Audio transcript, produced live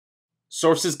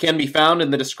Sources can be found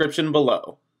in the description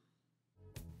below.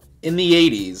 In the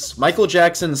 80s, Michael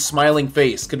Jackson's smiling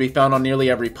face could be found on nearly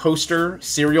every poster,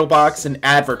 cereal box, and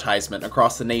advertisement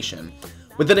across the nation.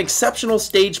 With an exceptional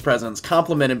stage presence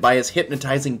complemented by his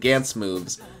hypnotizing dance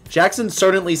moves, Jackson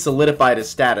certainly solidified his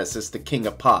status as the king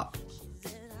of pop.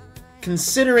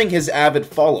 Considering his avid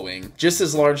following, just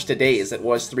as large today as it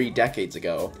was 3 decades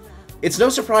ago, it's no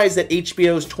surprise that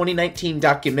HBO's 2019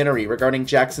 documentary regarding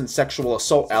Jackson's sexual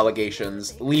assault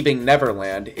allegations, Leaving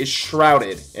Neverland, is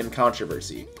shrouded in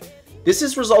controversy. This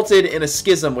has resulted in a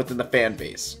schism within the fan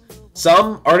base.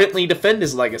 Some ardently defend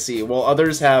his legacy, while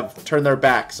others have turned their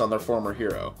backs on their former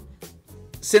hero.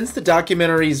 Since the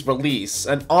documentary's release,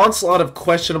 an onslaught of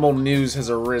questionable news has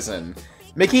arisen,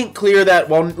 making it clear that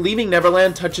while Leaving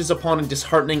Neverland touches upon a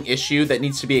disheartening issue that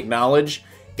needs to be acknowledged,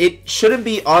 it shouldn't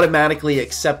be automatically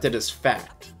accepted as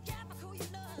fact.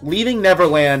 Leaving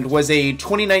Neverland was a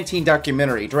 2019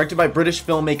 documentary directed by British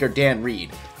filmmaker Dan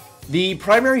Reed. The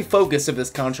primary focus of this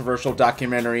controversial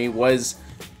documentary was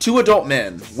 2 adult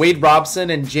men, Wade Robson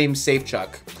and James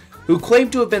Safechuck, who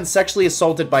claimed to have been sexually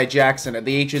assaulted by Jackson at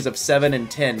the ages of 7 and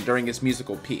 10 during his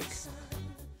musical peak.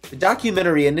 The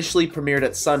documentary initially premiered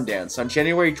at Sundance on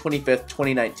January 25,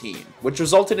 2019, which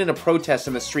resulted in a protest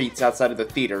in the streets outside of the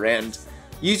theater and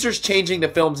users changing the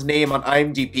film's name on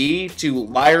IMDb to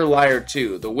Liar Liar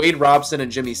 2, the Wade Robson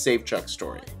and Jimmy Safechuck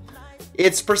story.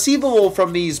 It's perceivable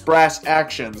from these brass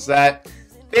actions that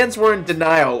fans were in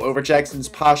denial over Jackson's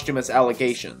posthumous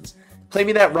allegations,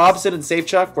 claiming that Robson and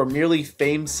Safechuck were merely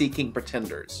fame-seeking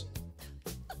pretenders.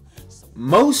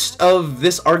 Most of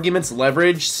this argument's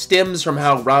leverage stems from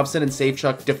how Robson and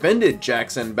Safechuck defended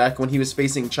Jackson back when he was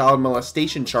facing child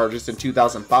molestation charges in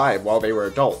 2005 while they were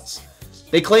adults.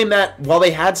 They claim that while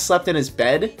they had slept in his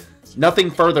bed, nothing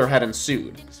further had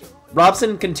ensued.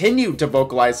 Robson continued to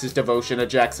vocalize his devotion to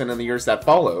Jackson in the years that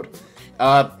followed.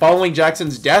 Following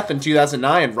Jackson's death in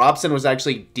 2009, Robson was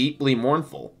actually deeply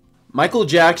mournful. Michael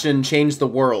Jackson changed the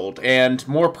world, and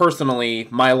more personally,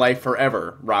 my life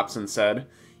forever, Robson said.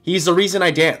 He's the reason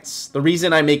I dance, the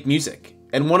reason I make music,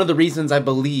 and one of the reasons I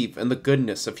believe in the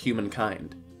goodness of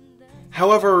humankind.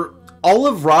 However, all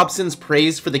of Robson's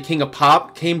praise for the King of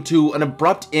Pop came to an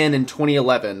abrupt end in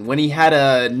 2011 when he had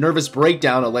a nervous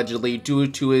breakdown allegedly due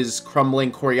to his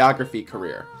crumbling choreography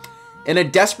career. In a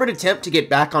desperate attempt to get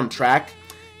back on track,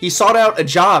 he sought out a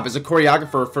job as a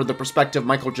choreographer for the prospective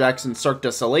Michael Jackson Cirque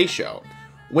du Soleil show.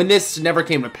 When this never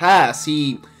came to pass,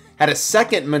 he had a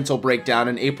second mental breakdown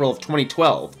in April of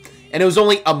 2012, and it was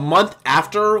only a month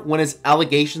after when his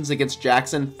allegations against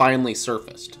Jackson finally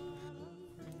surfaced.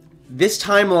 This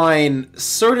timeline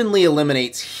certainly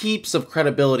eliminates heaps of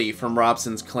credibility from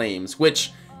Robson's claims,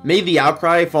 which made the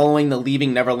outcry following the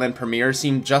Leaving Neverland premiere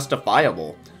seem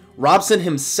justifiable. Robson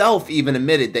himself even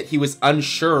admitted that he was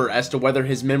unsure as to whether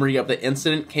his memory of the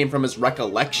incident came from his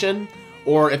recollection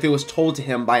or if it was told to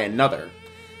him by another.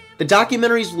 The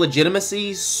documentary's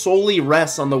legitimacy solely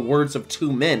rests on the words of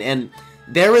 2 men, and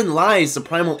therein lies the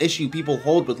primal issue people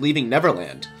hold with Leaving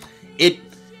Neverland. It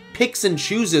picks and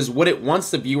chooses what it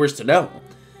wants the viewers to know.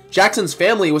 Jackson's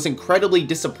family was incredibly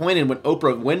disappointed when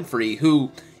Oprah Winfrey,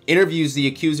 who interviews the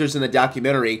accusers in the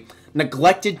documentary,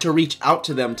 neglected to reach out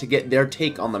to them to get their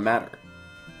take on the matter.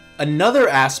 Another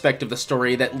aspect of the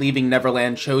story that Leaving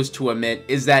Neverland chose to omit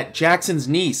is that Jackson's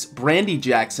niece, Brandy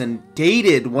Jackson,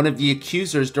 dated one of the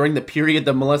accusers during the period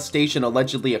the molestation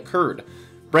allegedly occurred.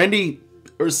 Brandy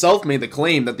herself made the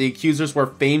claim that the accusers were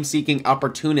fame-seeking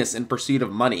opportunists in pursuit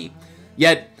of money.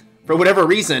 Yet, for whatever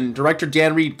reason, director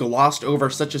Dan Reed glossed over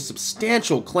such a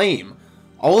substantial claim.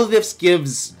 All of this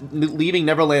gives Leaving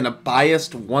Neverland a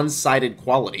biased, one-sided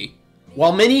quality.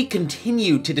 While many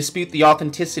continue to dispute the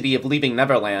authenticity of Leaving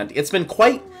Neverland, it's been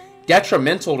quite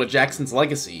detrimental to Jackson's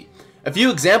legacy. A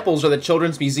few examples are the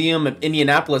Children's Museum of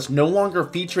Indianapolis no longer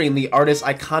featuring the artist's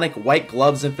iconic white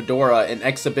gloves and fedora in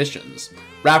exhibitions,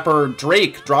 rapper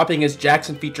Drake dropping his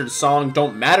Jackson-featured song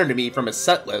Don't Matter to Me from his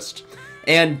setlist,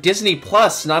 and Disney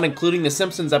Plus not including the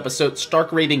Simpsons episode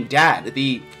Stark Raving Dad,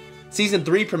 the Season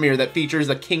 3 premiere that features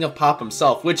the King of Pop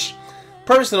himself, which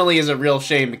personally is a real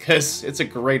shame because it's a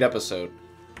great episode.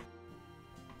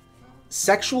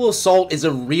 Sexual assault is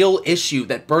a real issue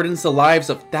that burdens the lives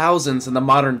of thousands in the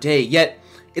modern day, yet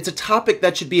it's a topic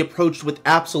that should be approached with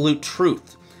absolute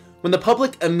truth. When the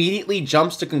public immediately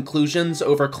jumps to conclusions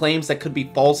over claims that could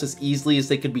be false as easily as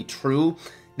they could be true,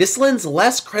 this lends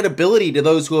less credibility to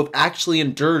those who have actually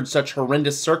endured such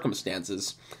horrendous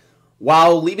circumstances.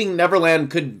 While Leaving Neverland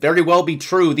could very well be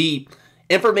true, the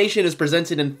information is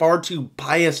presented in far too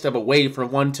biased of a way for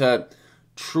one to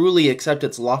truly accept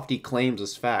its lofty claims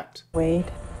as fact. Wade,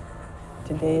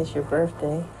 today is your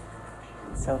birthday.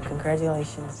 So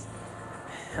congratulations.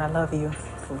 I love you.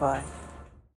 Goodbye.